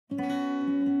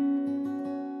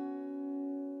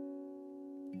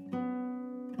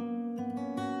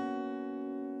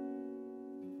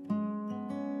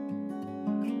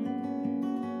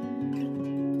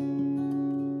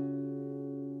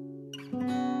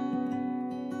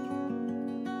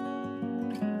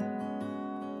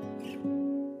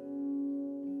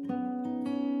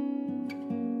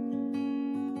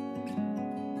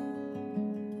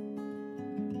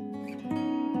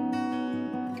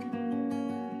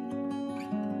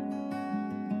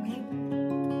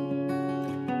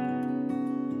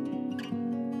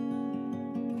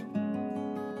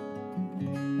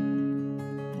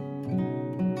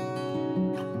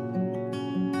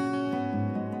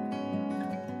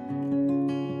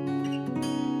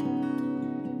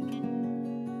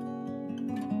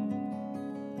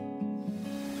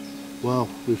Well,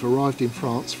 we've arrived in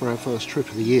France for our first trip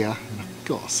of the year, and I've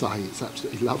got to say it's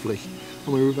absolutely lovely. I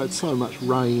mean, we've had so much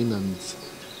rain and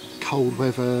cold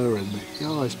weather, and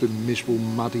it's been miserable,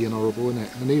 muddy and horrible, isn't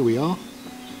it? And here we are,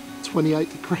 28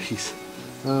 degrees.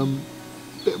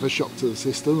 Bit of a shock to the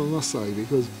system, I must say,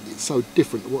 because it's so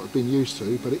different to what I've been used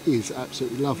to, but it is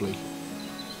absolutely lovely.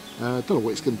 Don't know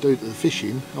what it's going to do to the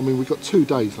fishing. I mean, we've got 2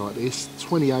 days like this,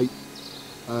 28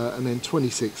 and then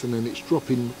 26, and then it's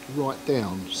dropping right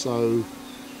down. So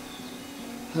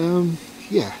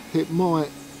yeah, it might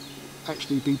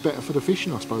actually be better for the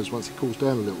fishing, I suppose, once it cools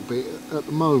down a little bit. At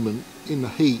the moment, in the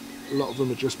heat, a lot of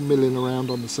them are just milling around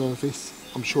on the surface.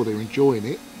 I'm sure they're enjoying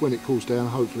it. When it cools down,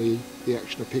 hopefully the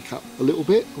action will pick up a little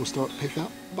bit, or start to pick up.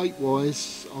 Bait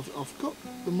wise, I've got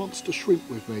the monster shrimp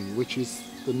with me, which is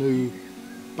the new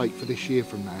bait for this year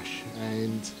from Nash,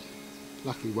 and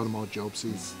luckily one of my jobs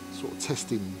is sort of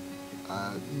testing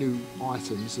new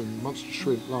items, and monster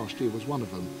shrimp last year was one of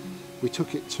them. We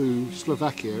took it to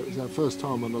Slovakia. It was our first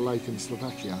time on a lake in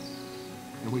Slovakia,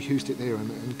 and we used it there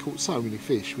and caught so many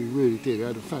fish. We really did. We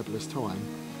had a fabulous time.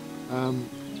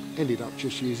 Ended up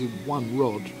just using one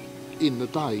rod in the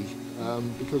day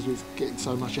because we was getting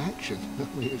so much action. I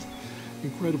mean, it was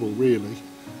incredible, really.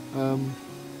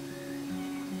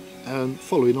 And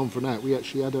following on from that, we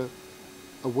actually had a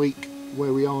week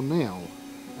where we are now,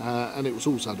 and it was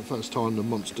also the first time the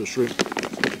monster shrimp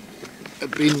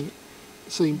had been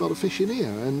seen by the fish in here,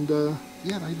 and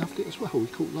yeah, they loved it as well. We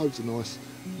caught loads of nice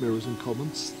mirrors and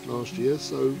commons last year,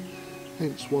 so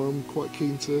hence why I'm quite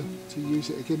keen to use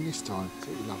it again this time. It's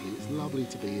really lovely. It's lovely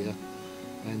to be here,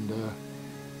 and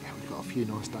yeah, we've got a few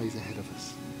nice days ahead of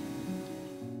us.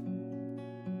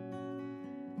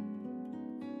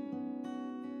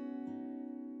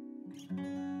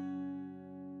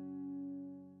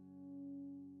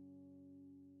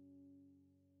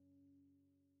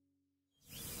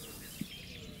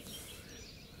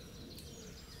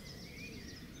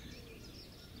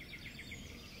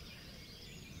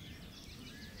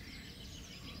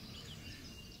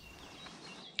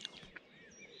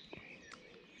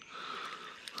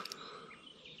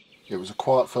 It was a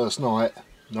quiet first night,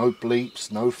 no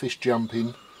bleeps, no fish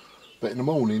jumping, but in the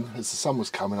morning, as the sun was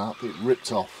coming up, it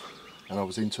ripped off and I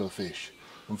was into a fish.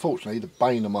 Unfortunately, the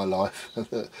bane of my life,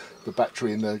 the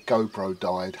battery in the GoPro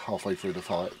died halfway through the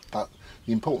fight, but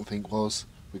the important thing was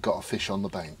we got a fish on the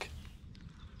bank.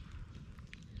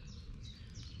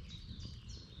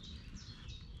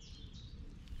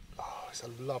 Oh, it's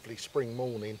a lovely spring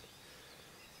morning.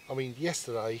 I mean,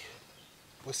 yesterday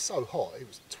was so hot, it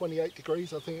was 28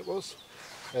 degrees I think it was,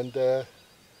 and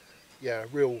yeah, a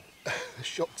real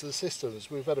shock to the systems.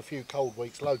 We've had a few cold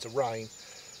weeks, loads of rain,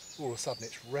 all of a sudden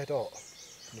it's red hot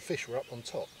and the fish were up on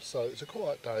top, so it's a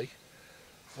quiet day.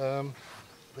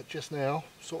 But just now,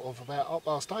 sort of about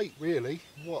 8:30 really,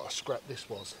 what a scrap this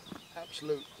was.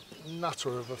 Absolute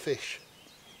nutter of a fish.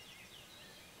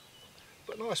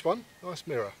 But nice one, nice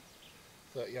mirror,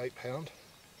 £38.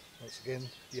 Once again,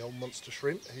 the old monster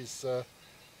shrimp is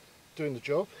doing the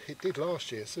job. It did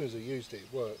last year. As soon as I used it,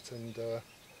 it worked, and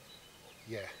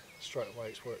yeah, straight away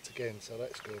it's worked again, so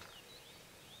that's good.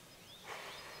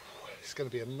 It's going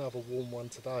to be another warm one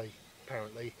today,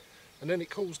 apparently, and then it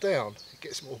cools down. It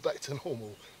gets more back to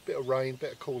normal. Bit of rain,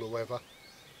 bit of cooler weather,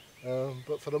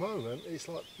 but for the moment it's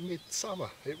like midsummer.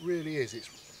 It really is.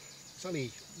 It's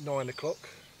only 9 o'clock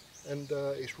and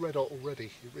it's red hot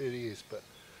already. It really is. But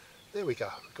there we go.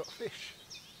 We've got a fish.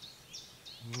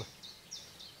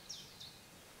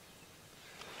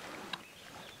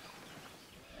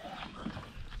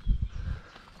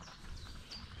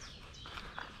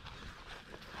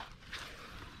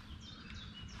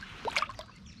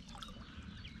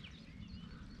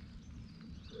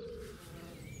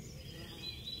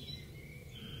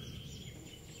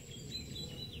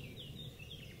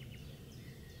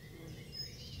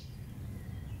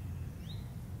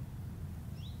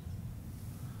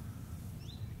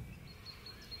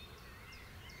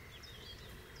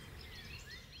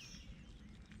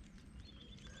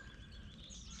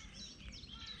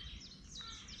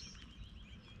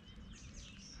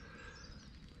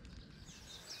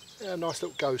 Yeah, nice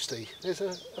little ghostie. There's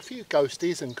a few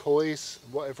ghosties and kois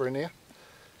and whatever in here,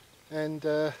 and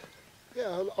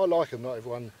yeah, I like them. Not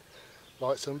everyone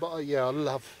likes them, but yeah, I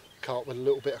love carp with a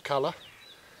little bit of colour.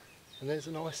 And there's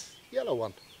a nice yellow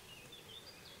one.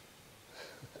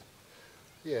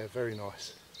 Yeah, very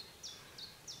nice.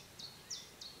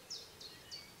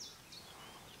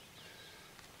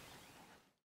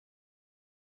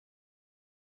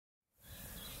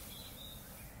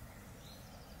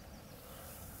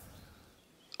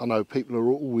 I know people are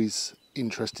always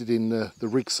interested in the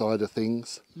rig side of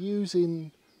things.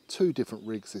 Using two different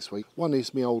rigs this week. One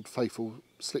is my old faithful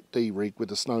Slip D rig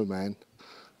with a snowman,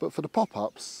 but for the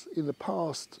pop-ups, in the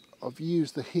past I've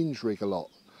used the hinge rig a lot,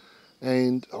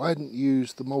 and I hadn't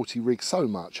used the multi-rig so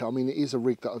much. I mean, it is a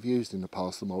rig that I've used in the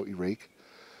past, the multi-rig,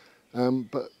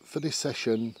 but for this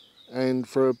session and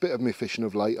for a bit of my fishing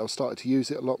of late, I've started to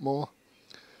use it a lot more.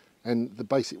 And the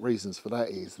basic reasons for that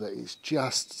is that it's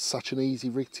just such an easy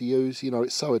rig to use. You know,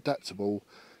 it's so adaptable,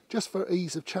 just for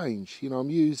ease of change. You know,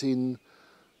 I'm using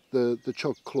the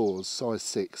Chog Claws size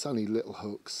 6, only little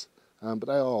hooks, but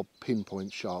they are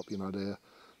pinpoint sharp. You know,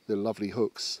 they're lovely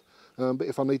hooks. But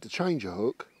if I need to change a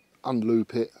hook,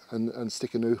 unloop it and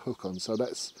stick a new hook on. So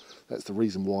that's the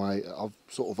reason why I've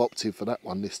sort of opted for that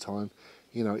one this time.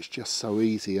 You know, it's just so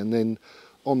easy. And then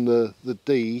on the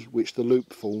D, which the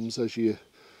loop forms as you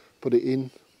put it in,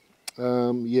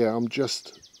 yeah, I've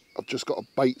just got a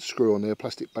bait screw on there,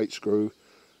 plastic bait screw,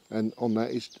 and on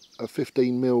that is a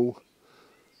 15mm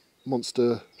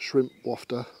monster shrimp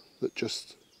wafter that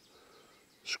just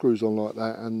screws on like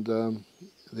that, and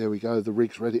there we go, the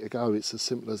rig's ready to go. It's as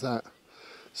simple as that.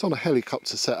 It's on a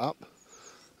helicopter setup,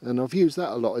 and I've used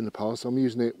that a lot in the past. I'm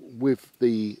using it with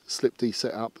the Slip D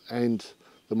setup and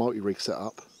the multi-rig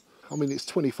setup. I mean, it's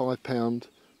 25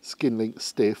 skin link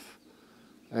stiff,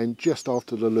 and just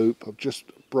after the loop I've just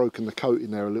broken the coat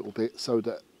in there a little bit so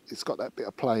that it's got that bit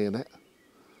of play in it.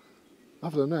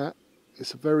 Other than that,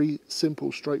 it's a very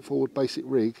simple, straightforward, basic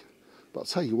rig, but I'll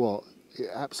tell you what, it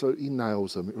absolutely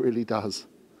nails them. It really does.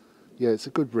 Yeah, it's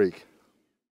a good rig.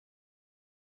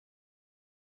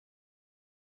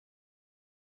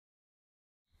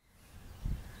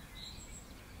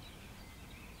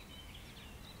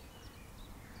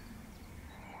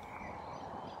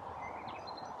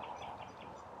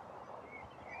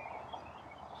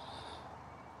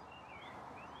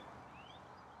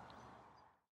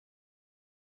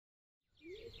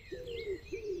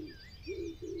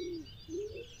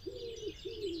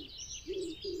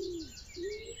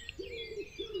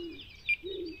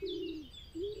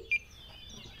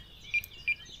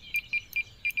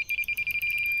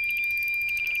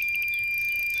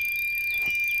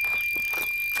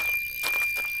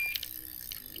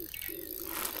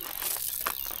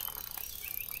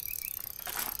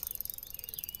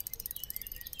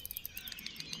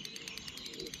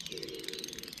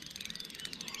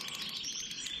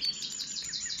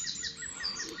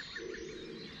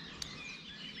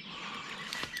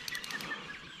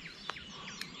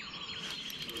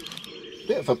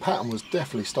 Bit of a pattern was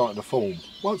definitely starting to form.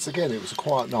 Once again, it was a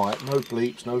quiet night, no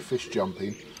bleeps, no fish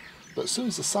jumping, but as soon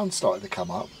as the sun started to come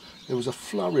up, there was a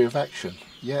flurry of action.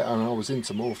 Yeah, and I was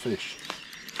into more fish.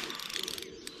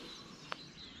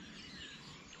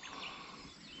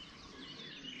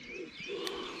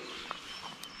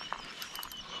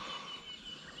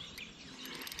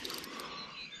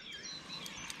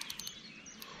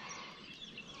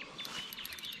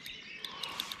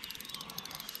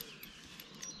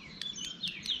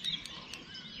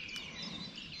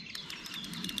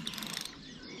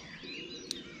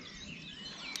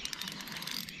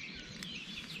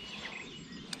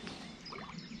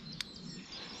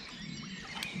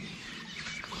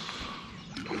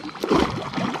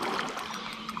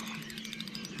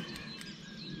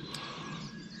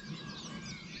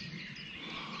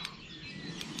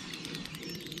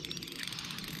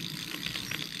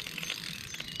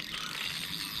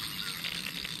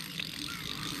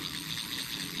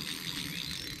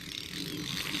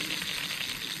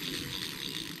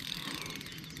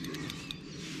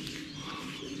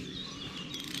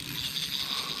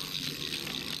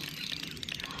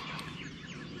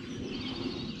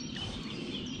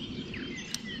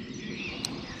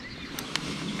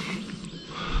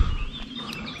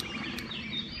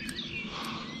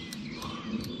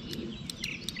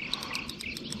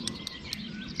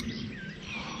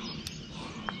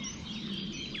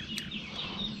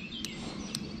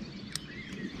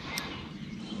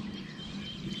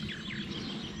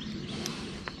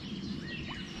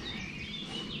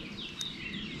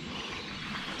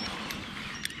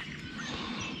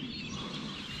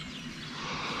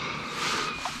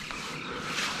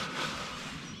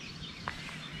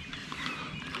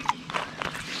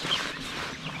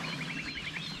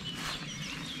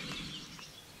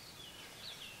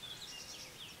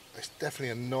 It's definitely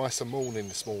a nicer morning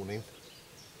this morning.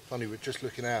 Funny, we're just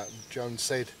looking out and Joan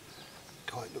said,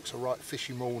 God, it looks a right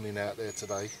fishy morning out there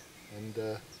today.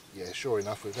 And yeah, sure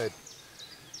enough, we've had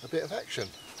a bit of action.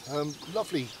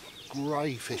 Lovely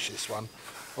grey fish, this one.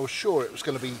 I was sure it was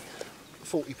going to be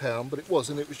 £40, but it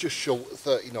wasn't. It was just short at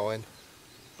 39.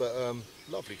 But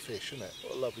lovely fish, isn't it?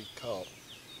 What a lovely carp.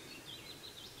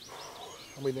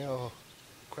 I mean, they are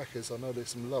crackers. I know there's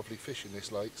some lovely fish in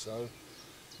this lake, so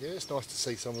yeah, it's nice to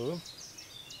see some of them.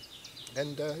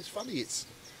 And it's funny, it's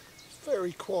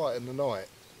very quiet in the night.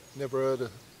 Never heard a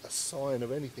sign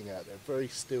of anything out there. Very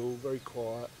still, very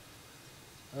quiet.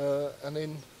 And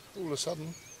then all of a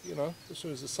sudden, you know, as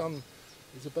soon as the sun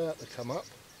is about to come up,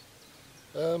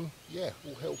 yeah,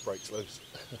 all hell breaks loose.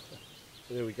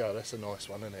 So there we go, that's a nice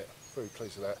one, isn't it? Very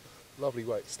pleased with that. Lovely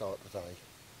way to start the day.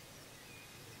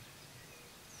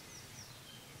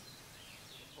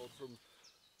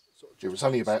 It was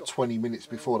only about 20 minutes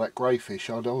before that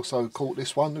greyfish. I'd also caught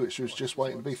this one, which was just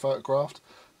waiting to be photographed.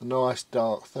 A nice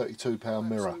dark 32-pound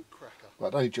mirror. But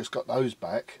I'd only just got those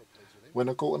back when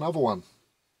I caught another one.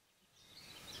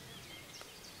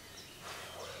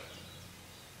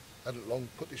 Hadn't long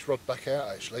put this rod back out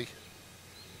actually.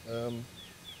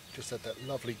 Just had that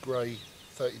lovely grey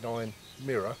 39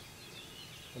 mirror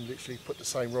and literally put the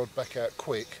same rod back out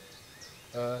quick.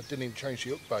 Didn't even change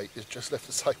the hook bait, it's just left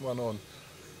the same one on.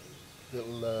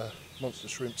 Little monster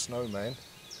shrimp snowman.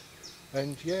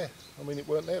 And yeah, I mean, it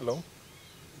weren't there long.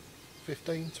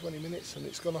 15-20 minutes and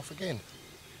it's gone off again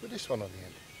with this one on the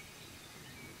end.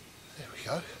 There we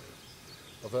go.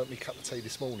 I've earned me a cup of tea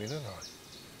this morning, haven't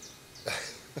I?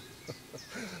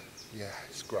 Yeah,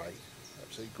 it's great,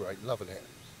 absolutely great, loving it.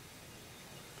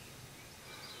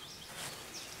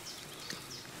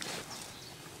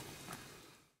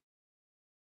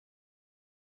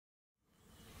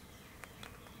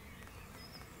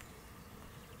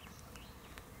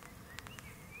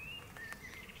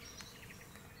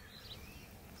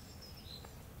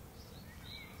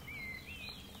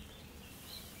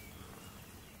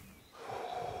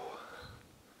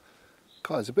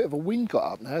 Guys, a bit of a wind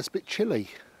got up now, it's a bit chilly,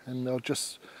 and I'll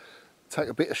just take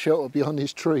a bit of shelter behind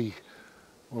this tree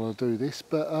while I do this.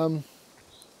 But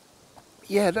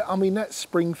yeah, I mean, that's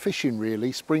spring fishing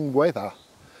really, spring weather.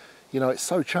 You know, it's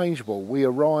so changeable. We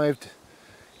arrived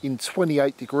in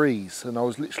 28 degrees and I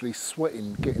was literally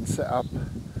sweating getting set up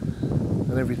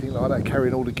and everything like that,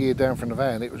 carrying all the gear down from the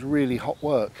van. It was really hot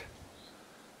work.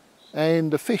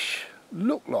 And the fish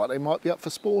looked like they might be up for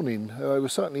spawning. They were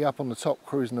certainly up on the top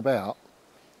cruising about.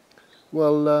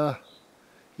 Well,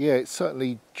 yeah, it's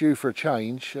certainly due for a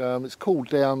change. It's cooled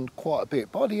down quite a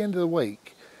bit. By the end of the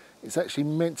week, it's actually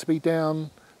meant to be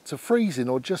down to freezing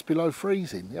or just below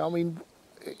freezing. I mean,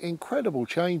 incredible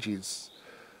changes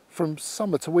from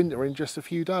summer to winter in just a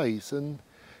few days. And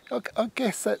I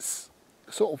guess that's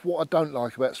sort of what I don't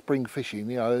like about spring fishing.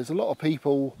 You know, there's a lot of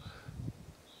people,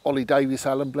 Ollie Davis,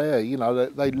 Alan Blair, you know,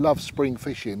 they love spring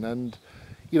fishing, and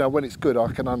you know, when it's good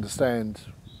I can understand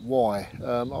why.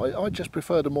 I just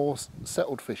prefer the more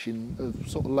settled fishing of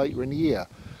sort of later in the year.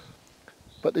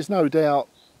 But there's no doubt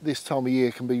this time of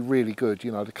year can be really good.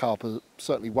 You know, the carp are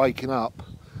certainly waking up,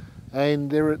 and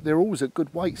they're always at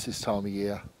good weights this time of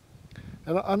year.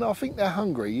 And I think they're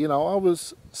hungry. You know, I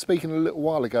was speaking a little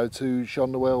while ago to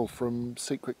Jean Noel from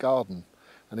Secret Garden,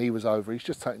 and he was over. He's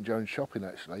just taken Joan shopping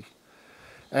actually,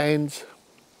 and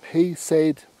he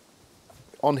said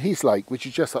on his lake, which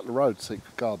is just up the road,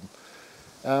 Secret Garden,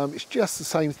 it's just the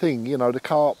same thing. You know, the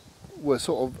carp were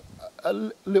sort of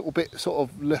a little bit sort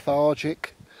of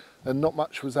lethargic and not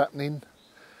much was happening.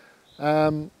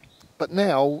 But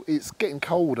now it's getting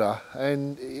colder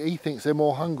and he thinks they're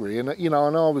more hungry, and you know,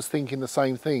 and I was thinking the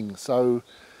same thing. So,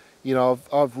 you know,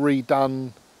 I've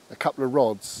redone a couple of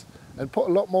rods and put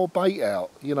a lot more bait out.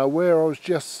 You know, where I was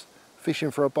just fishing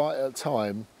for a bite at a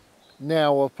time,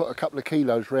 now I've put a couple of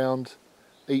kilos round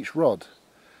each rod,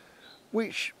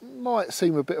 which might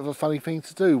seem a bit of a funny thing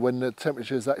to do when the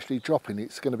temperature is actually dropping.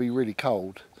 It's going to be really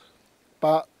cold,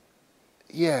 but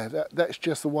yeah, that's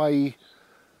just the way.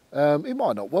 It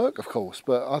might not work, of course,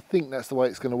 but I think that's the way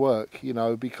it's going to work, you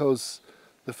know, because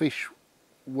the fish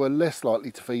were less likely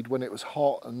to feed when it was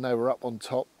hot and they were up on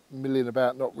top, milling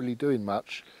about, not really doing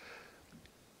much.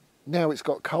 Now it's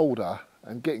got colder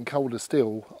and getting colder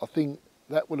still. I think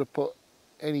that would have put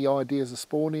any ideas of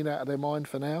spawning out of their mind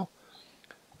for now,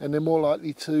 and they're more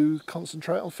likely to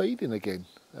concentrate on feeding again.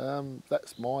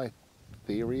 That's my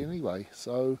theory anyway.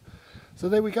 So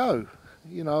there we go.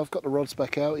 You know, I've got the rods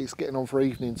back out. It's getting on for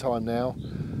evening time now.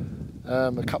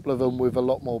 A couple of them with a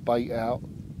lot more bait out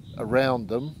around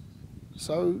them.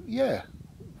 So yeah,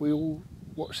 we'll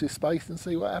watch this space and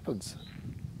see what happens.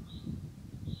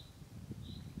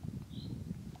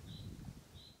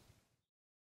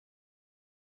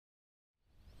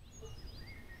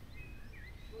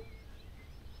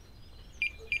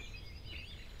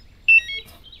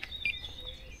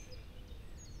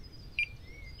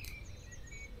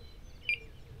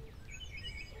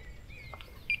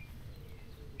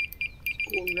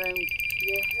 Going round,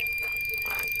 yeah.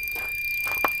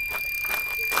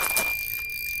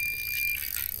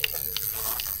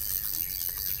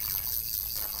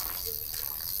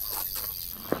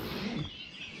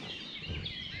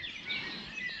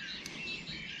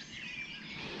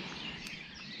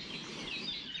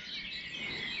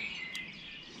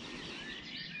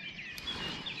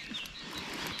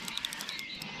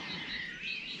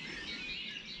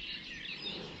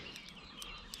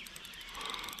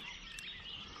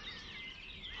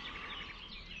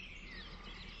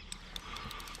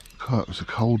 God, it was a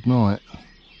cold night,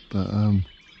 but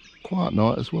quiet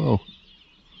night as well.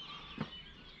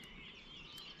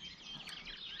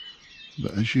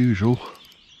 But as usual,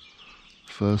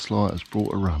 first light has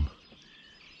brought a run.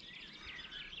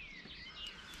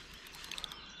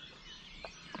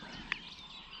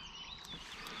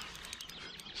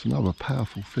 It's another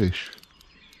powerful fish.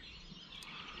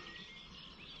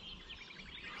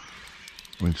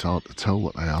 I mean, it's hard to tell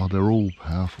what they are, they're all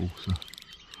powerful. So.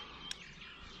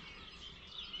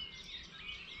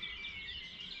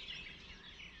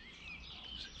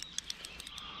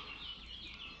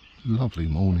 Lovely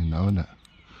morning though, isn't it?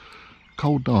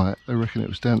 Cold night, they reckon it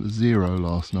was down to 0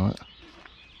 last night.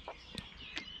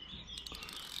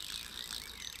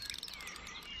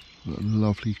 But a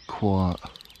lovely, quiet,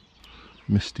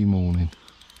 misty morning.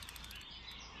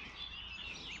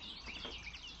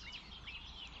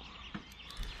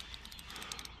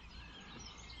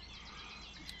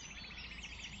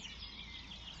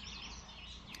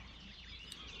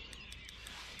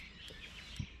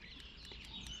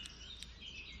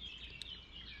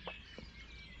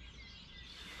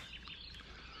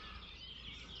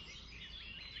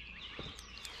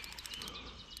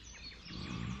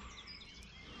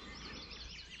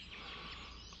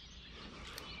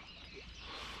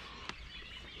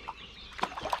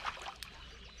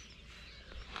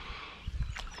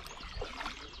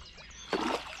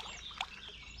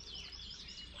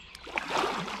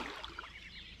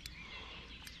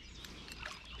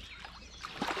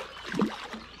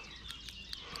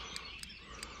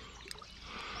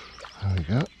 There we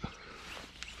go.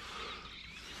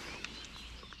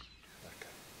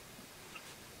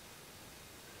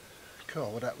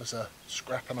 Cool, well that was a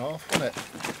scrap and a half, wasn't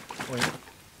it? I mean,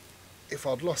 if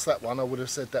I'd lost that one I would have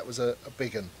said that was a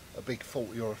big one, a big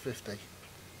 40 or a 50.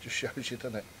 Just shows you,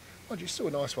 doesn't it? Mind you, still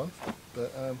a nice one,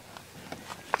 but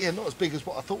yeah, not as big as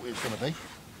what I thought it was going to be.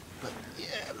 But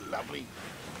yeah, lovely,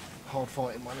 hard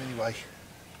fighting one anyway.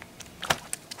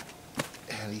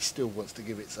 And he still wants to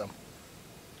give it some.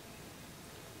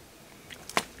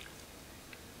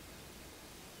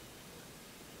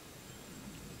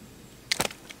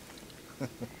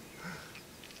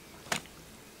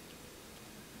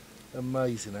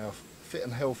 Amazing how fit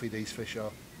and healthy these fish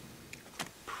are.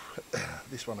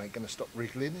 This one ain't going to stop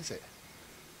wriggling, is it?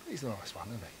 He's a nice one,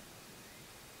 isn't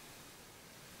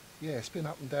he? Yeah, it's been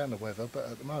up and down the weather, but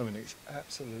at the moment it's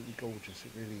absolutely gorgeous,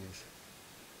 it really is.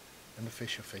 And the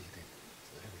fish are feeding.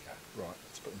 So there we go. Right,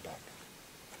 let's put them back.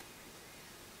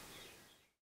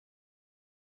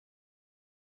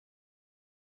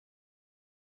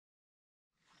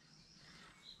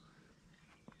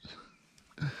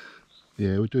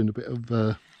 Yeah, we're doing a bit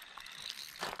of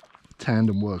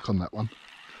tandem work on that one.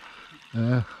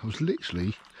 I was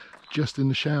literally just in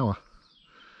the shower,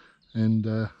 and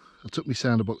I took my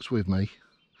sounder box with me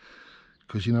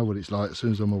because you know what it's like, as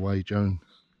soon as I'm away Joan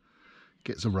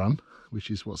gets a run, which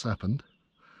is what's happened.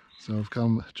 So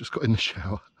I've just got in the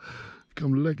shower,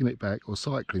 come legging it back or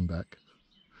cycling back,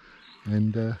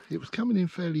 and it was coming in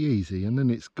fairly easy, and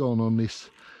then it's gone on this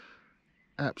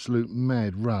absolute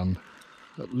mad run,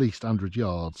 at least 100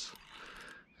 yards,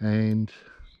 and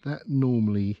that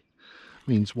normally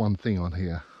means one thing on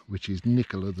here, which is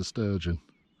Nicola the sturgeon.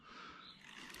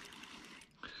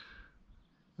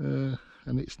 And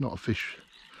it's not a fish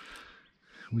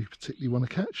we particularly want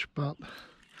to catch, but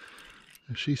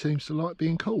she seems to like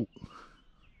being caught.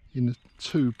 In the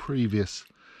 2 previous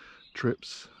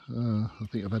trips, I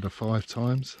think I've had her 5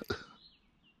 times.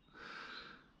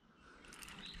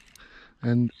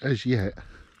 And as yet,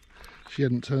 she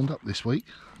hadn't turned up this week,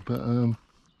 but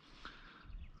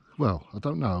well, I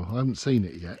don't know, I haven't seen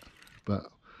it yet, but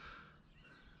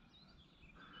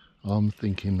I'm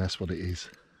thinking that's what it is.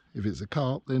 If it's a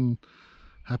carp, then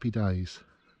happy days.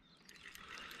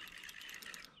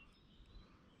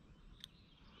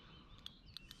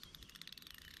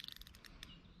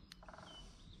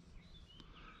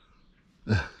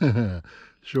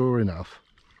 Sure enough,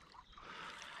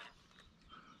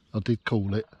 I did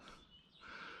call it.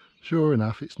 Sure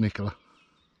enough, it's Nicola.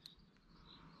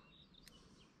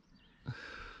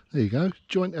 There you go,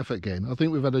 joint effort again. I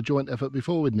think we've had a joint effort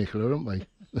before with Nicola, haven't we?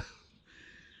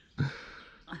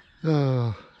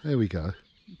 Oh, there we go.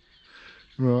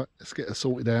 Right, let's get her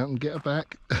sorted out and get her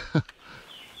back.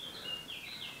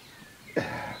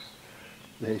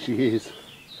 There she is,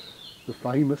 the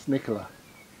famous Nicola.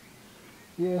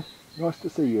 Yeah, nice to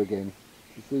see you again.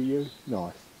 To see you,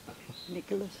 nice.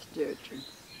 Nicola sturgeon.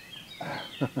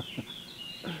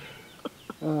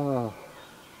 Oh.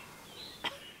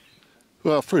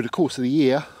 Well, through the course of the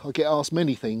year, I get asked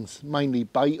many things, mainly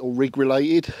bait or rig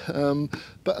related,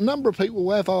 but a number of people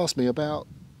have asked me about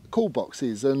cool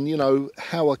boxes and, you know,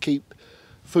 how I keep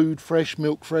food fresh,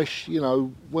 milk fresh, you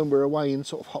know, when we're away in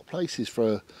sort of hot places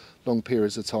for long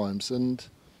periods of times. And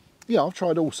yeah, I've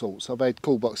tried all sorts. I've had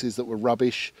cool boxes that were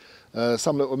rubbish,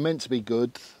 some that were meant to be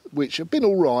good, which have been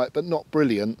all right but not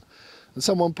brilliant. And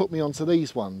someone put me onto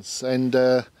these ones, and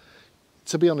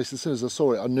to be honest, as soon as I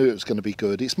saw it, I knew it was going to be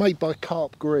good. It's made by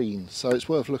Carp Green, so it's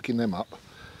worth looking them up.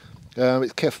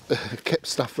 It's kept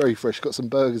stuff very fresh. Got some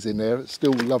burgers in there, it's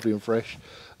still lovely and fresh.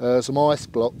 Some ice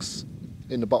blocks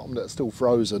in the bottom that are still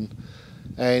frozen,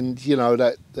 and you know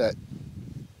that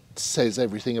says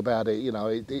everything about it. You know,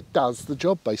 it does the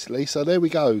job basically. So there we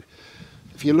go.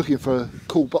 If you're looking for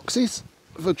cool boxes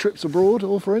for trips abroad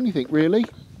or for anything really,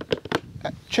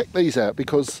 check these out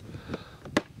because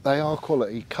they are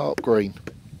quality. Carp Green.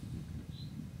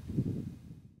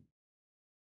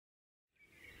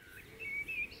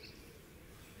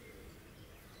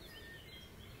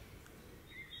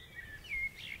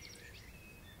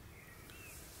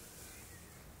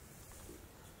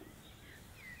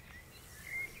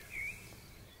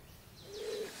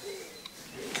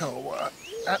 Oh,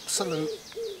 absolute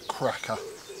cracker.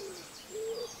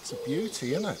 It's a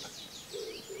beauty, isn't it?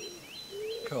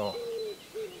 God,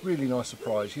 really nice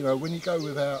surprise. You know, when you go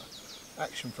without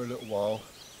action for a little while.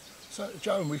 So,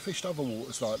 Joe, and we fished other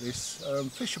waters like this.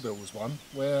 Fisherville was one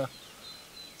where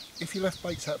if you left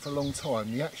baits out for a long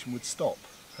time, the action would stop.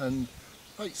 And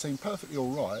baits seemed perfectly all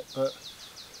right, but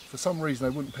for some reason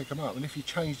they wouldn't pick them up. And if you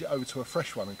changed it over to a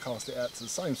fresh one and cast it out to the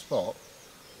same spot,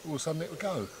 all of a sudden it would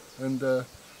go. And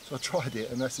so I tried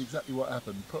it, and that's exactly what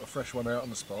happened. Put a fresh one out on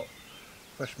the spot,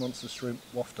 fresh monster shrimp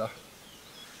wafter,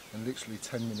 in literally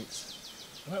 10 minutes.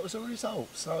 And that was the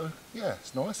result. So yeah,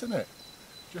 it's nice, isn't it?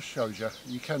 Just shows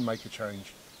you can make a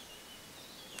change.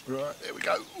 Right, there we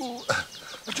go. Ooh.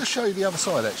 I'll just show you the other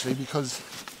side actually, because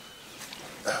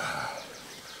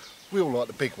we all like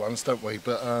the big ones, don't we?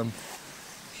 But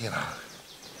you know,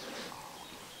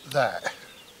 that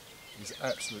is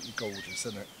absolutely gorgeous,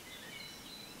 isn't it?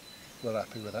 Well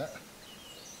happy with that.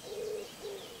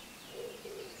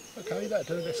 Okay,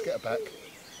 that'll do. Let's get her back.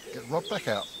 Get the rod back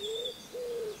out.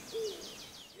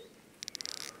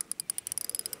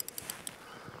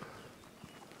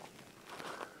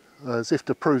 As if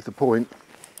to prove the point,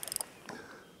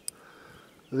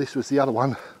 this was the other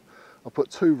one. I put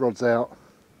 2 rods out,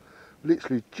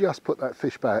 literally just put that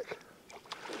fish back,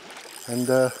 and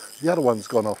the other one's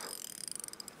gone off.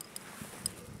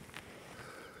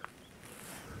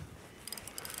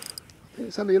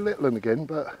 It's only a little one again,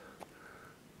 but do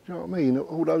you know what I mean?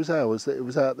 All those hours that it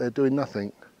was out there doing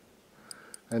nothing.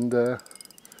 And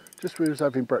just when we was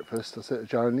having breakfast, I said to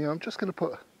Joan, I'm just going to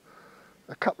put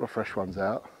a couple of fresh ones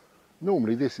out.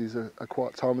 Normally this is a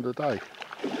quiet time of the day.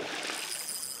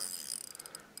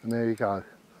 And there you go.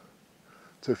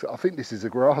 So I think this is a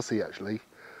grassy actually,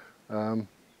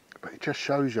 but it just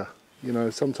shows you, you know,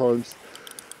 sometimes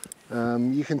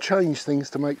you can change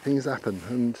things to make things happen.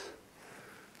 And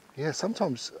yeah,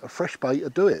 sometimes a fresh bait will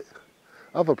do it.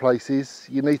 Other places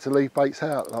you need to leave baits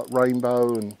out, like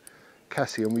Rainbow and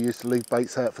Cassie, and we used to leave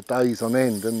baits out for days on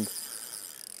end, and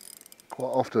quite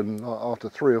often, like after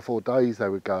 3 or 4 days, they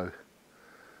would go.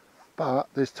 But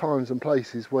there's times and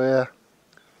places where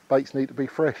baits need to be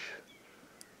fresh,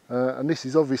 and this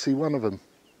is obviously one of them.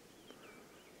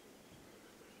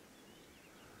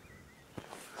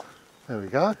 There we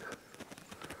go.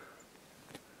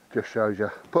 Just shows you,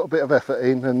 put a bit of effort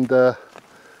in and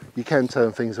you can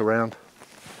turn things around.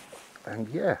 And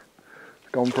yeah,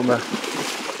 it's gone from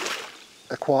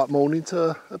a quiet morning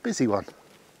to a busy one.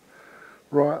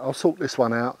 Right, I'll sort this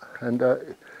one out, and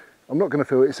I'm not going to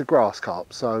fill it. It's a grass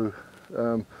carp, so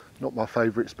not my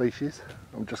favourite species.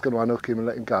 I'm just going to unhook him and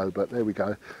let him go, but there we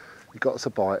go. He got us a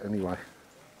bite anyway.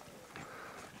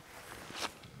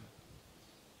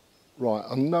 Right,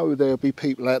 I know there'll be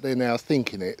people out there now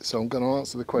thinking it, so I'm going to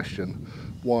answer the question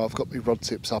why I've got my rod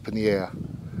tips up in the air.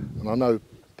 And I know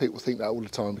people think that all the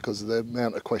time because of the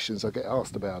amount of questions I get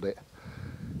asked about it.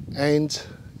 And,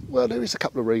 well, there is a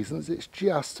couple of reasons. It's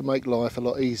just to make life a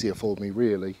lot easier for me,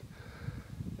 really.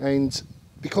 And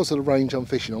because of the range I'm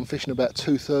fishing about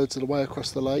 2/3 of the way across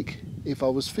the lake. If I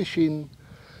was fishing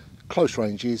close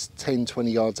ranges, 10, 20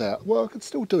 yards out, well, I could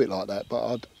still do it like that,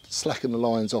 but I'd slacken the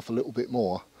lines off a little bit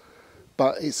more.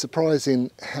 But it's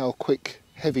surprising how quick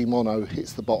heavy mono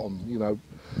hits the bottom. You know,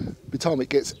 by the time it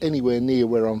gets anywhere near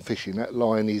where I'm fishing, that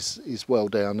line is well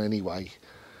down anyway.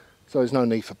 So there's no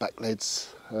need for back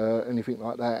leads, anything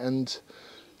like that. And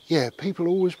yeah, people are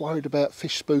always worried about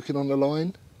fish spooking on the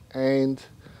line, and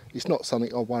it's not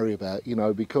something I worry about, you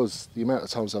know, because the amount of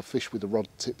times I've fished with the rod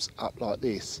tips up like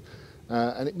this,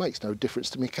 and it makes no difference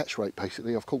to my catch rate.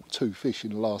 Basically, I've caught 2 fish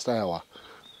in the last hour,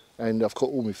 and I've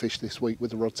caught all my fish this week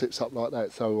with the rod tips up like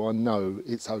that, so I know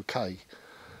it's okay.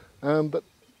 But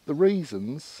the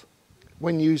reasons,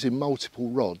 when using multiple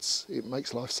rods, it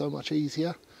makes life so much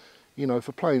easier. You know,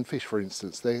 for playing fish, for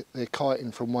instance, they're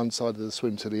kiting from one side of the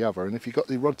swim to the other, and if you've got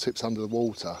the rod tips under the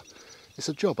water, it's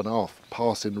a job and a half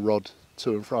passing the rod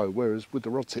to and fro, whereas with the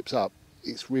rod tips up,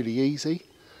 it's really easy.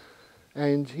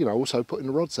 And, you know, also putting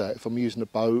the rods out, if I'm using a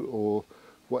boat or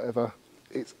whatever,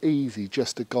 it's easy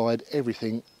just to guide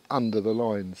everything under the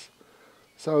lines.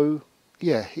 So,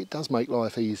 yeah, it does make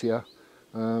life easier.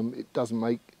 It doesn't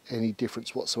make any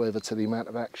difference whatsoever to the amount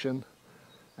of action.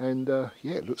 And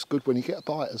yeah, it looks good when you get a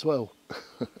bite as well.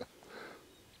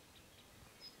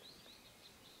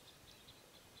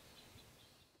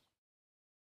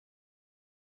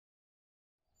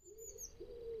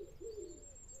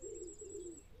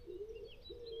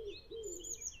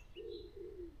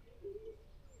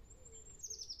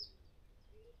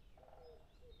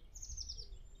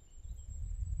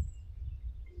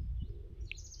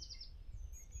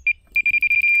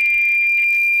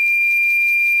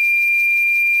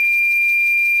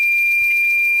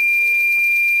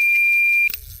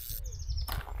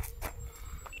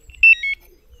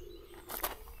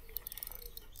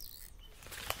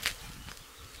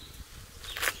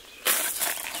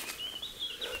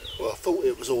 Well, I thought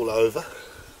it was all over.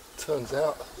 Turns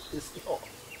out it's not.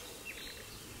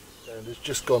 And it's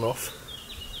just gone off.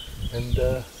 And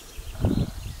it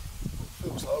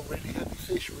feels like a really heavy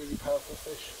fish, a really powerful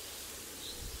fish.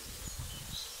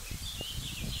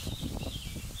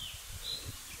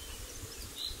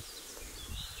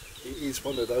 It is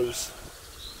one of those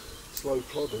slow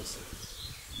plodders.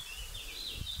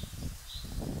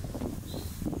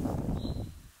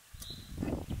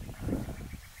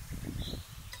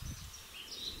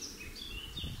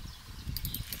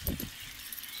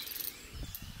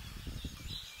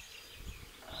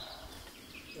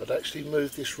 I'd actually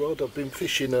moved this rod. I've been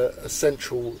fishing a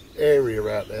central area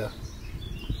out there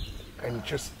and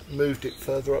just moved it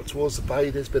further up towards the bay.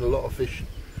 There's been a lot of fish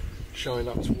showing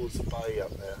up towards the bay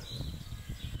up there,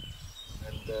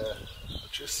 and I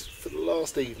just, for the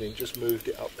last evening, just moved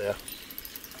it up there,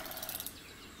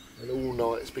 and all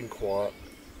night it's been quiet.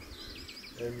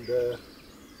 And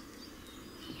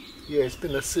yeah, it's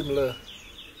been a similar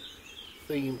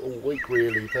theme all week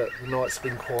really, that the night's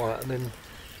been quiet and then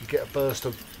you get a burst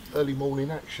of early morning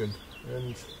action,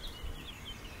 and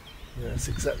yeah, that's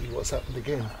exactly what's happened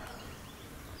again.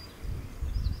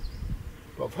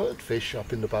 But I've heard fish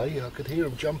up in the bay. I could hear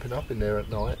them jumping up in there at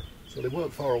night, so they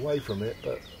weren't far away from it,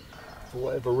 but for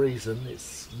whatever reason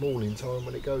it's morning time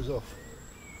when it goes off.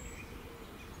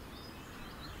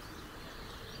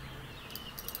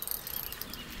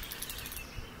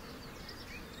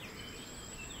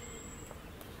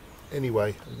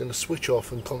 Anyway, I'm going to switch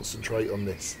off and concentrate on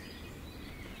this.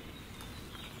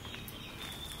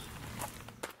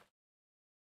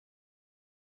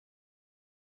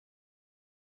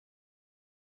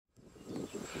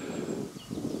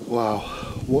 Wow,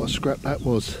 what a scrap that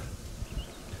was.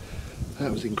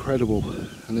 That was incredible.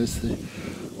 And as the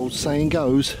old saying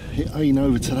goes, it ain't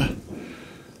over till the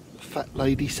fat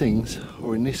lady sings,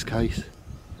 or in this case,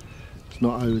 it's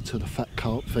not over till the fat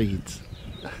carp feeds.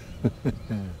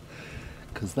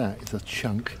 Because that is a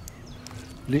chunk.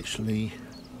 Literally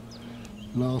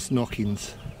last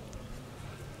knockings,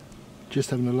 just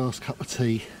having the last cup of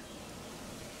tea,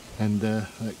 and that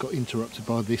got interrupted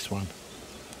by this one.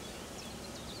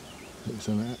 It was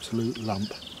an absolute lump.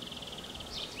 There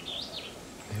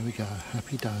we go,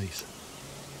 happy days.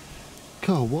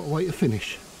 Carl, what a way to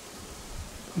finish.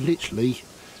 Literally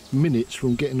minutes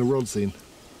from getting the rods in.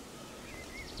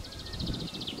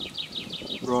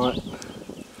 Right,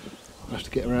 I have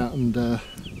to get her out and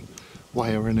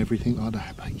weigh her and everything like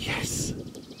that, but yes,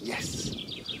 yes.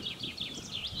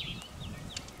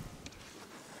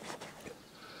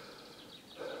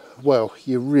 Well,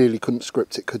 you really couldn't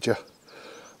script it, could you?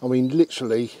 I mean,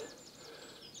 literally,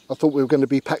 I thought we were going to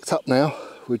be packed up now.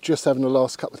 We're just having the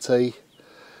last cup of tea.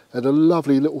 Had a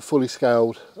lovely little fully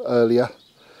scaled earlier,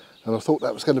 and I thought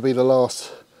that was going to be the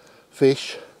last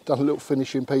fish. Done a little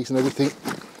finishing piece and everything,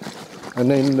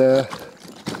 and then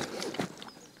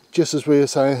just as we were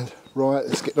saying, right,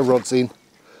 let's get the rods in,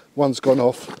 one's gone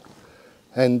off,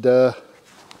 and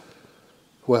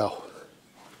well,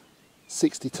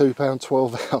 £62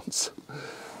 12 ounce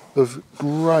of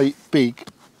great big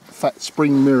fat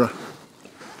spring mirror.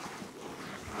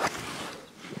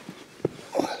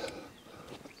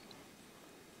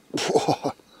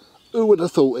 Who would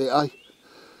have thought it, eh?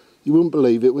 You wouldn't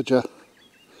believe it, would you?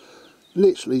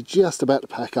 Literally just about to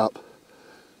pack up.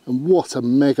 And what a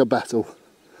mega battle.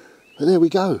 But there we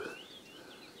go.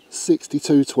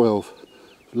 62-12.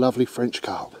 Lovely French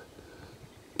carp.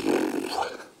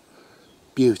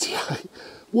 Beauty.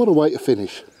 What a way to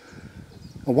finish.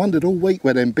 I wondered all week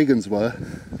where them big ones were.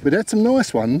 We'd had some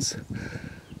nice ones,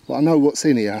 but I know what's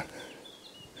in here.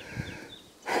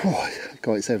 Oh,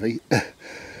 God, it's heavy.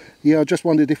 Yeah, I just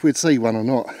wondered if we'd see one or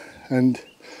not. And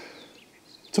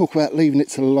talk about leaving it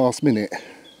to the last minute.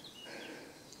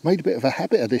 Made a bit of a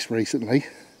habit of this recently.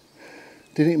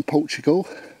 Did it in Portugal,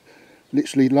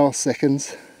 literally last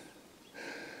seconds.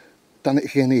 Done it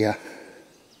again here.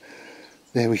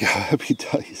 There we go, happy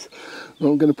days.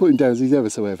 Well, I'm going to put him down as he's ever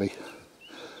so heavy.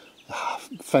 Ah,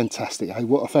 fantastic, eh?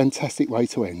 What a fantastic way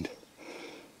to end.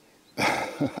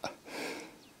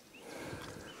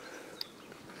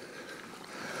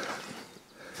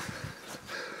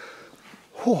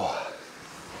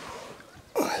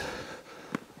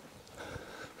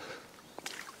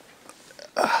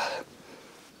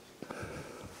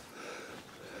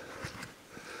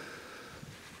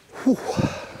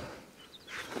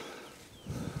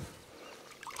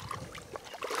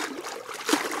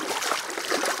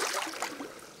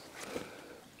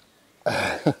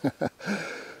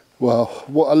 Well,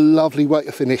 what a lovely way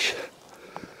to finish.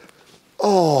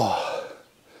 Oh,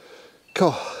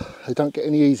 God, they don't get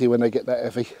any easier when they get that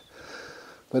heavy.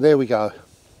 But there we go.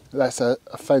 That's a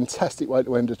fantastic way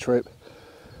to end a trip.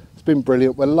 It's been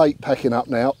brilliant. We're late packing up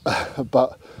now,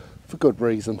 but for good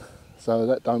reason, so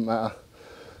that don't matter.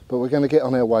 But we're going to get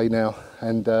on our way now,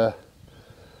 and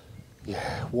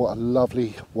yeah, what a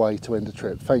lovely way to end a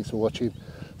trip. Thanks for watching.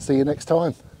 See you next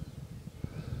time.